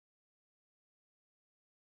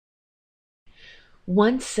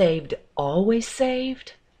Once saved, always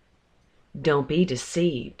saved? Don't be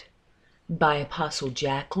deceived. By Apostle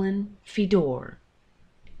Jacqueline Fedor.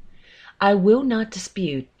 I will not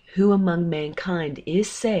dispute who among mankind is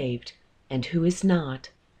saved and who is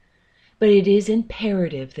not, but it is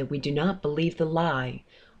imperative that we do not believe the lie,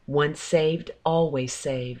 once saved, always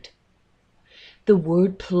saved. The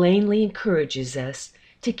Word plainly encourages us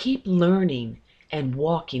to keep learning and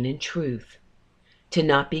walking in truth, to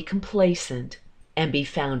not be complacent and be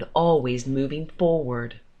found always moving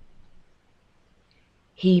forward.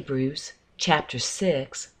 Hebrews chapter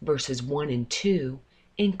 6, verses 1 and 2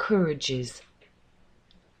 encourages.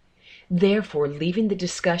 Therefore, leaving the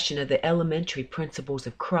discussion of the elementary principles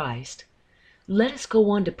of Christ, let us go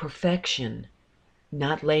on to perfection,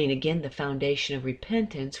 not laying again the foundation of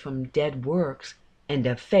repentance from dead works and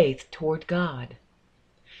of faith toward God,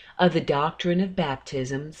 of the doctrine of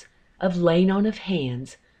baptisms, of laying on of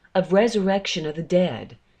hands, of resurrection of the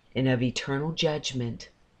dead, and of eternal judgment.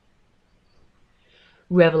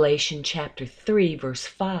 Revelation chapter 3, verse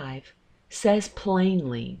 5 says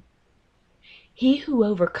plainly, He who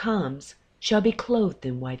overcomes shall be clothed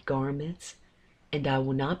in white garments, and I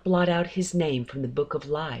will not blot out his name from the book of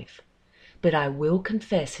life, but I will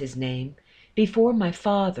confess his name before my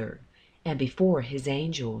Father and before his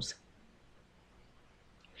angels.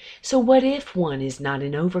 So what if one is not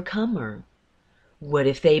an overcomer? What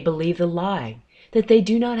if they believe the lie that they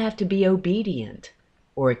do not have to be obedient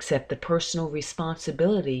or accept the personal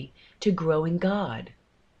responsibility to grow in God?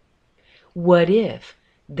 What if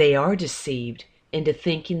they are deceived into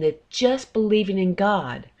thinking that just believing in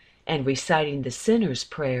God and reciting the sinner's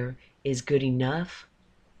prayer is good enough?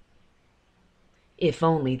 If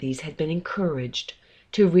only these had been encouraged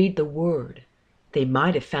to read the Word, they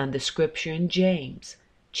might have found the scripture in James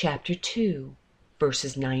chapter 2,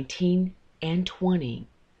 verses 19 and 20.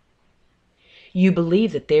 You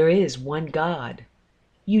believe that there is one God.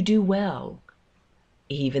 You do well.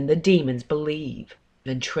 Even the demons believe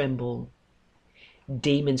and tremble.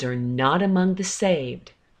 Demons are not among the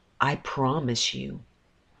saved, I promise you.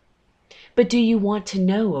 But do you want to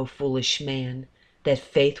know, O foolish man, that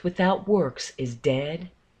faith without works is dead?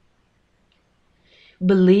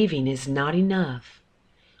 Believing is not enough.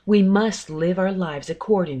 We must live our lives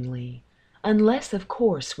accordingly, unless, of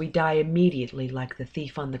course, we die immediately like the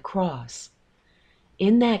thief on the cross.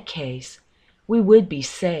 In that case, we would be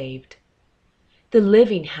saved. The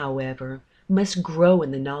living, however, must grow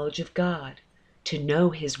in the knowledge of God, to know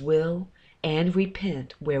His will and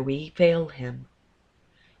repent where we fail Him.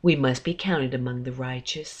 We must be counted among the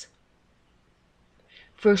righteous.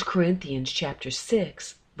 1 Corinthians chapter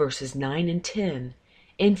 6, verses 9 and 10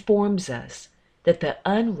 informs us that the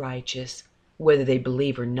unrighteous, whether they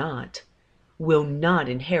believe or not, will not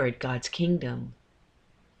inherit God's kingdom.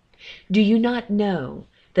 Do you not know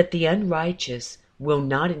that the unrighteous will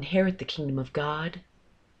not inherit the kingdom of God?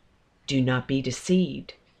 Do not be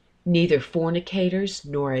deceived. Neither fornicators,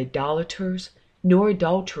 nor idolaters, nor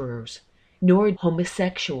adulterers, nor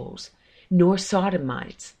homosexuals, nor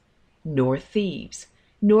sodomites, nor thieves,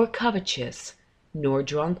 nor covetous, nor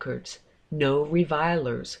drunkards, nor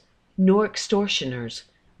revilers, nor extortioners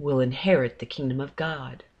will inherit the kingdom of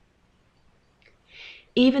God.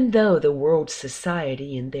 Even though the world's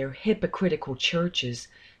society and their hypocritical churches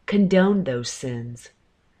condone those sins,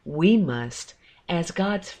 we must, as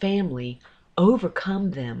God's family,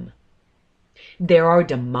 overcome them. There are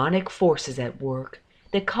demonic forces at work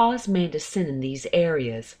that cause man to sin in these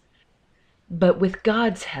areas, but with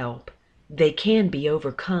God's help, they can be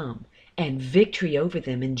overcome and victory over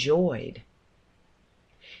them enjoyed.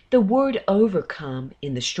 The word overcome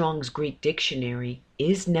in the Strong's Greek Dictionary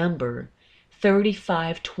is number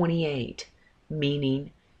 3528,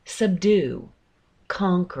 meaning subdue,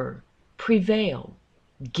 conquer, prevail,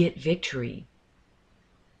 get victory.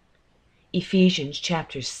 Ephesians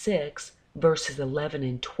chapter 6, verses 11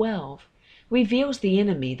 and 12 reveals the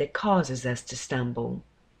enemy that causes us to stumble.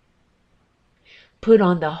 Put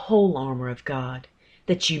on the whole armor of God,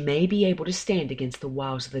 that you may be able to stand against the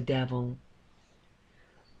wiles of the devil.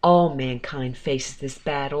 All mankind faces this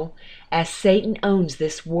battle, as Satan owns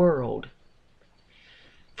this world.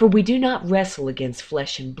 For we do not wrestle against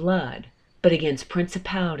flesh and blood, but against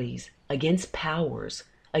principalities, against powers,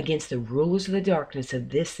 against the rulers of the darkness of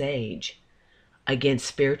this age, against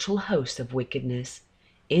spiritual hosts of wickedness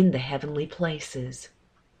in the heavenly places.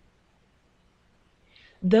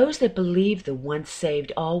 Those that believe the once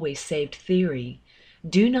saved, always saved theory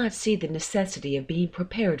do not see the necessity of being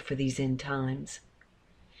prepared for these end times.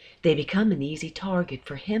 They become an easy target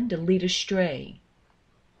for him to lead astray.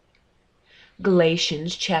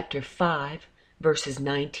 Galatians chapter 5, verses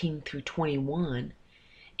 19 through 21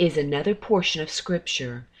 is another portion of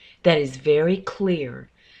Scripture that is very clear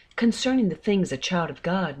concerning the things a child of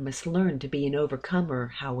God must learn to be an overcomer,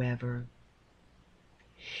 however.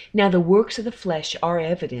 Now the works of the flesh are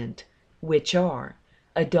evident, which are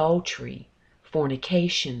adultery,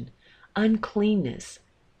 fornication, uncleanness,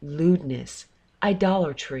 lewdness,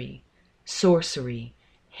 idolatry, sorcery,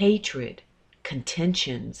 hatred,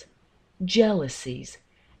 contentions, jealousies,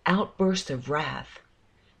 outbursts of wrath,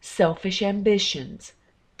 selfish ambitions,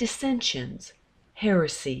 dissensions,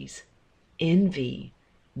 heresies, envy,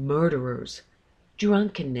 murderers,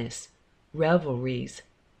 drunkenness, revelries,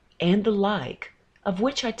 and the like, of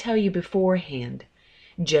which I tell you beforehand,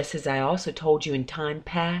 just as I also told you in time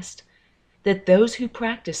past, that those who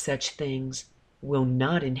practice such things will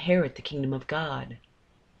not inherit the kingdom of God.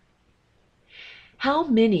 How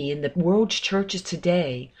many in the world's churches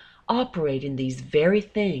today operate in these very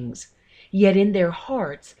things, yet in their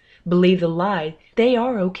hearts believe the lie they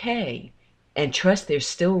are okay, and trust they're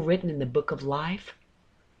still written in the book of life?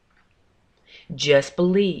 Just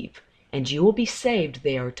believe, and you will be saved,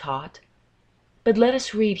 they are taught. But let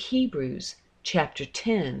us read Hebrews chapter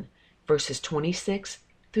 10, verses 26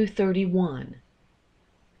 through 31.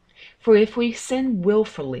 For if we sin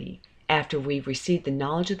willfully after we've received the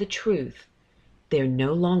knowledge of the truth, there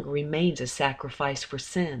no longer remains a sacrifice for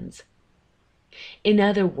sins. In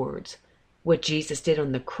other words, what Jesus did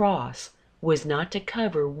on the cross was not to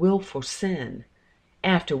cover willful sin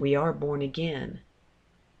after we are born again.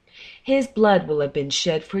 His blood will have been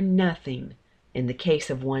shed for nothing in the case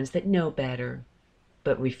of ones that know better,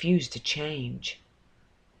 but refuse to change.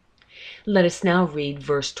 Let us now read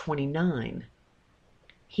verse 29.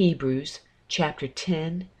 Hebrews chapter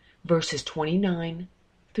 10, verses 29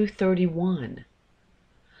 through 31.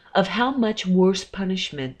 Of how much worse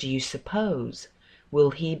punishment do you suppose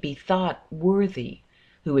will he be thought worthy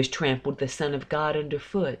who has trampled the Son of God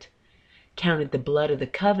underfoot, counted the blood of the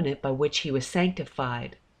covenant by which he was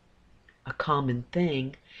sanctified a common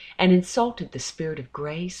thing, and insulted the Spirit of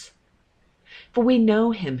grace? For we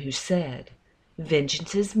know him who said,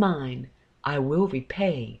 Vengeance is mine, I will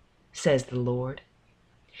repay, says the Lord.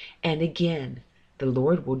 And again, the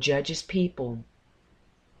Lord will judge his people.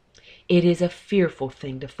 It is a fearful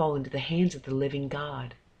thing to fall into the hands of the living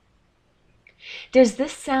God. Does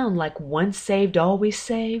this sound like once saved, always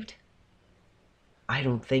saved? I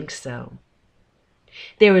don't think so.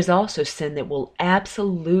 There is also sin that will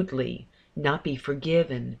absolutely not be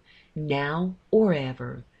forgiven, now or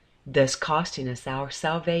ever, thus costing us our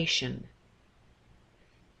salvation.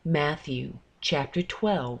 Matthew chapter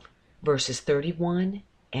 12, verses 31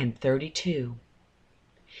 and 32.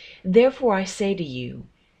 Therefore I say to you,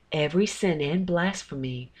 every sin and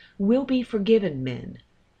blasphemy will be forgiven men,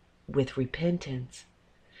 with repentance,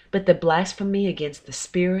 but the blasphemy against the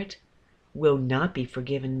Spirit will not be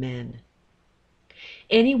forgiven men.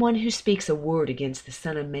 Anyone who speaks a word against the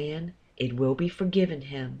Son of Man, it will be forgiven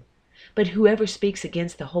him, but whoever speaks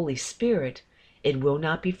against the Holy Spirit, it will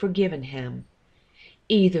not be forgiven him,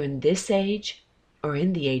 either in this age or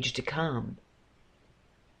in the age to come.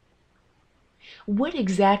 What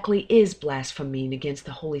exactly is blaspheming against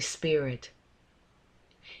the Holy Spirit?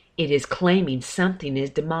 It is claiming something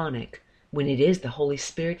is demonic when it is the Holy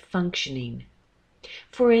Spirit functioning.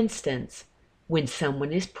 For instance, when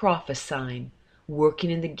someone is prophesying,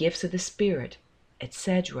 working in the gifts of the Spirit,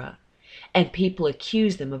 etc., and people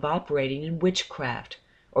accuse them of operating in witchcraft,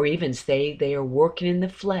 or even say they are working in the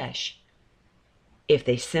flesh. If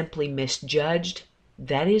they simply misjudged,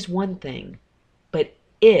 that is one thing. But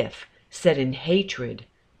if said in hatred,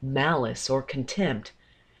 malice, or contempt,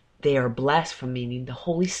 they are blaspheming the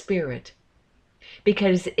Holy Spirit,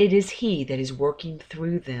 because it is He that is working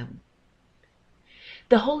through them.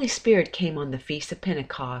 The Holy Spirit came on the Feast of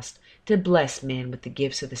Pentecost to bless man with the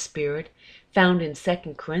gifts of the Spirit, found in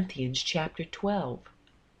 2 Corinthians chapter 12.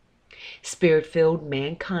 Spirit-filled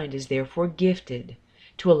mankind is therefore gifted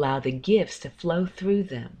to allow the gifts to flow through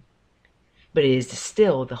them. But it is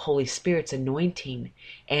still the Holy Spirit's anointing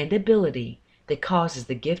and ability that causes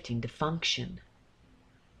the gifting to function.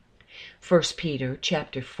 1 Peter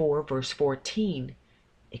chapter 4, verse 14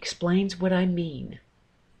 explains what I mean.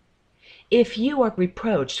 If you are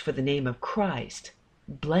reproached for the name of Christ,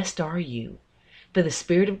 blessed are you, for the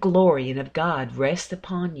Spirit of glory and of God rests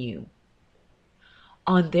upon you.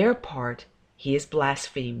 On their part he is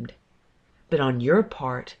blasphemed, but on your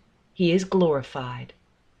part he is glorified.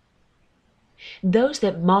 Those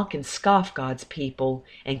that mock and scoff God's people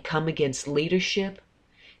and come against leadership,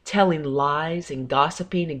 telling lies and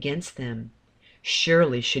gossiping against them,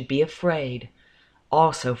 surely should be afraid,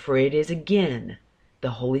 also for it is again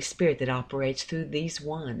the Holy Spirit that operates through these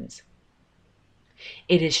ones.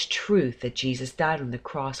 It is truth that Jesus died on the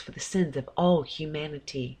cross for the sins of all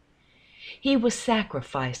humanity. He was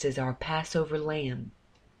sacrificed as our Passover lamb.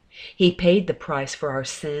 He paid the price for our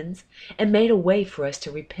sins and made a way for us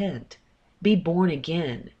to repent, be born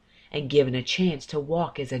again, and given a chance to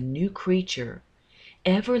walk as a new creature,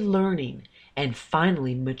 ever learning and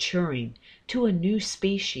finally maturing to a new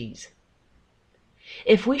species.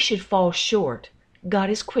 If we should fall short, God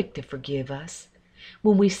is quick to forgive us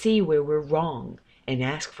when we see where we're wrong and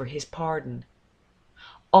ask for His pardon.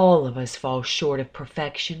 All of us fall short of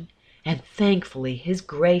perfection, and thankfully His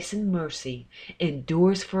grace and mercy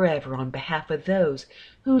endures forever on behalf of those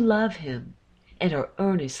who love Him and are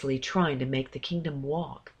earnestly trying to make the kingdom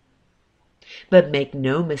walk. But make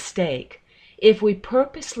no mistake, if we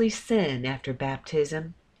purposely sin after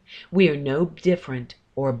baptism, we are no different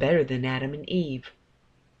or better than Adam and Eve.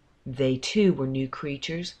 They too were new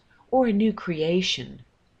creatures or a new creation,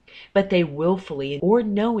 but they willfully or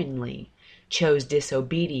knowingly chose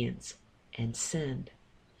disobedience and sinned.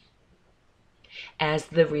 As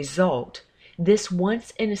the result, this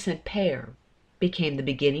once innocent pair became the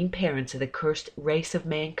beginning parents of the cursed race of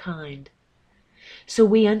mankind. So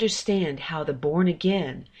we understand how the born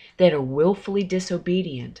again that are willfully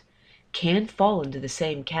disobedient can fall into the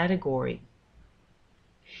same category.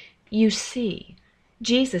 You see,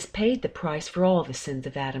 Jesus paid the price for all the sins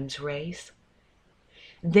of Adam's race.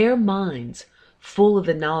 Their minds, full of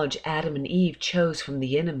the knowledge Adam and Eve chose from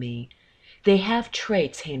the enemy, they have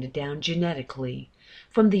traits handed down genetically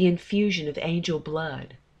from the infusion of angel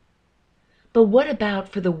blood. But what about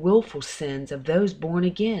for the willful sins of those born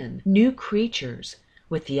again, new creatures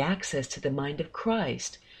with the access to the mind of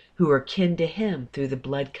Christ, who are kin to Him through the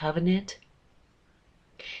blood covenant?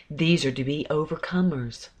 These are to be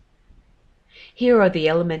overcomers. Here are the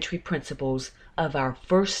elementary principles of our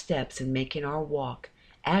first steps in making our walk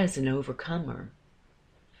as an overcomer.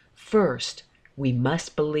 First, we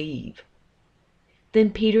must believe.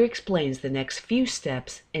 Then Peter explains the next few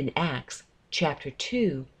steps in Acts chapter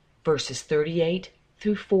 2, verses 38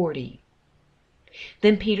 through 40.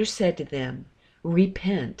 Then Peter said to them,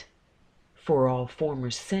 "Repent for all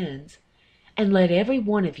former sins, and let every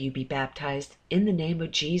one of you be baptized in the name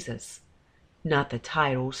of Jesus," not the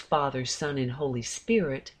titles Father, Son, and Holy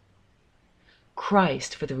Spirit,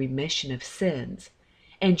 "Christ for the remission of sins,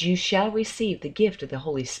 and you shall receive the gift of the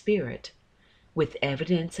Holy Spirit, with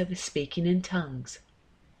evidence of speaking in tongues.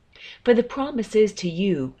 For the promise is to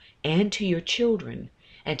you and to your children,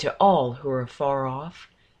 and to all who are far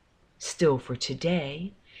off, still for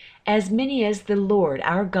today, as many as the Lord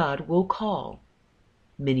our God will call.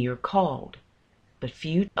 Many are called, but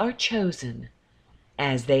few are chosen.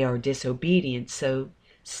 As they are disobedient, so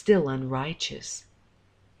still unrighteous."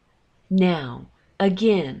 Now,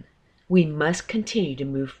 again, we must continue to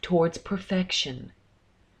move towards perfection.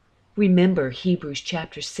 Remember Hebrews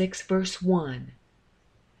chapter 6, verse 1.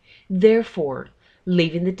 Therefore,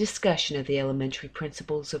 leaving the discussion of the elementary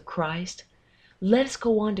principles of Christ, let us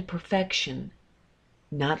go on to perfection,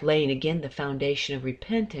 not laying again the foundation of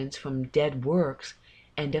repentance from dead works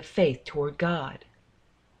and of faith toward God.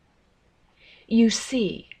 You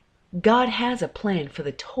see, God has a plan for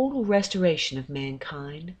the total restoration of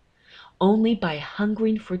mankind. Only by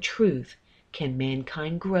hungering for truth can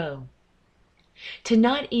mankind grow. To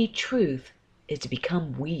not eat truth is to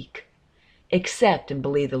become weak, accept and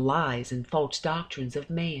believe the lies and false doctrines of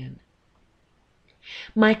man.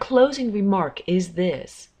 My closing remark is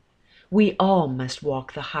this: we all must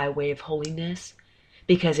walk the highway of holiness,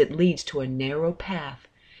 because it leads to a narrow path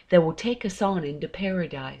that will take us on into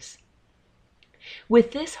paradise.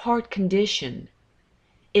 With this heart condition,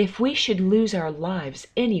 if we should lose our lives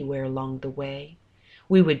anywhere along the way,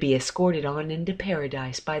 we would be escorted on into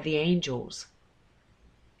paradise by the angels.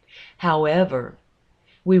 However,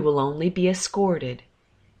 we will only be escorted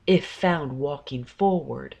if found walking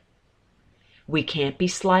forward. We can't be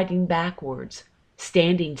sliding backwards,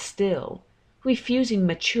 standing still, refusing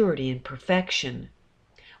maturity and perfection,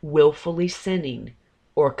 willfully sinning,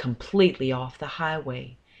 or completely off the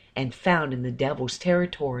highway and found in the devil's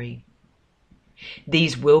territory.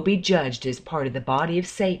 These will be judged as part of the body of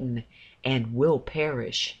Satan and will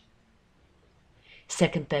perish.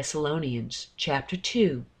 2 Thessalonians chapter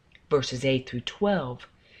 2, verses 8 through 12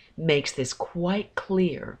 makes this quite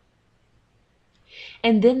clear.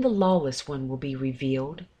 And then the lawless one will be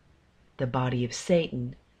revealed, the body of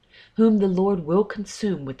Satan, whom the Lord will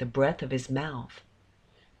consume with the breath of his mouth,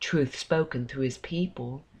 truth spoken through his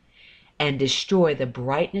people, and destroy the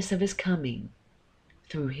brightness of his coming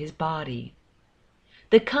through his body.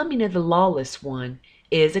 The coming of the lawless one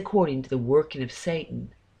is according to the working of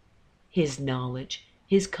Satan, his knowledge,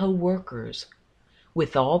 his co-workers,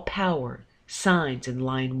 with all power, signs, and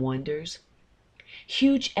lying wonders,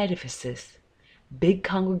 huge edifices, big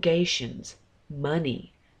congregations,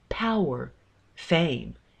 money, power,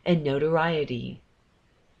 fame, and notoriety,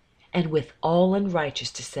 and with all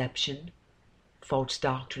unrighteous deception, false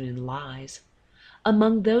doctrine, and lies,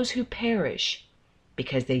 among those who perish,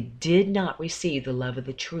 because they did not receive the love of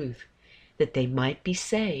the truth, that they might be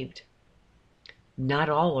saved. Not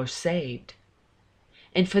all are saved.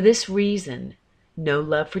 And for this reason, no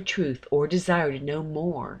love for truth or desire to know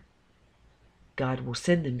more. God will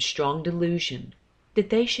send them strong delusion that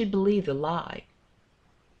they should believe the lie.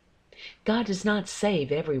 God does not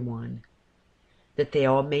save everyone, that they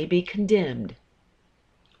all may be condemned.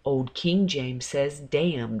 Old King James says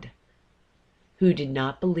damned, who did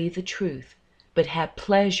not believe the truth, but had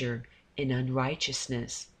pleasure in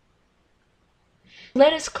unrighteousness.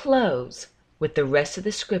 Let us close with the rest of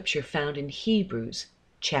the scripture found in Hebrews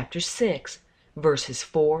chapter 6, verses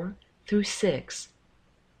 4 through 6.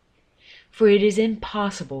 For it is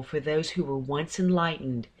impossible for those who were once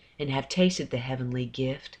enlightened and have tasted the heavenly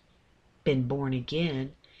gift, been born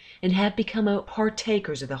again, and have become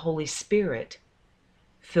partakers of the Holy Spirit,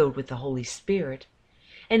 filled with the Holy Spirit,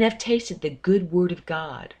 and have tasted the good word of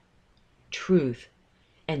God, truth,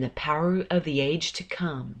 and the power of the age to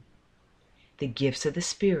come, the gifts of the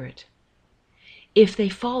Spirit, if they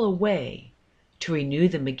fall away, to renew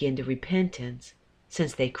them again to repentance,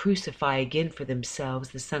 since they crucify again for themselves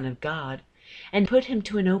the Son of God, and put him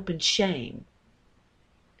to an open shame.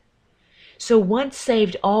 So once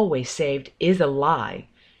saved, always saved is a lie,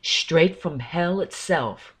 straight from hell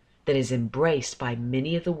itself, that is embraced by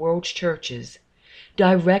many of the world's churches,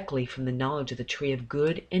 directly from the knowledge of the tree of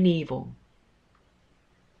good and evil.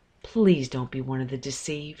 Please don't be one of the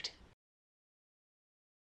deceived.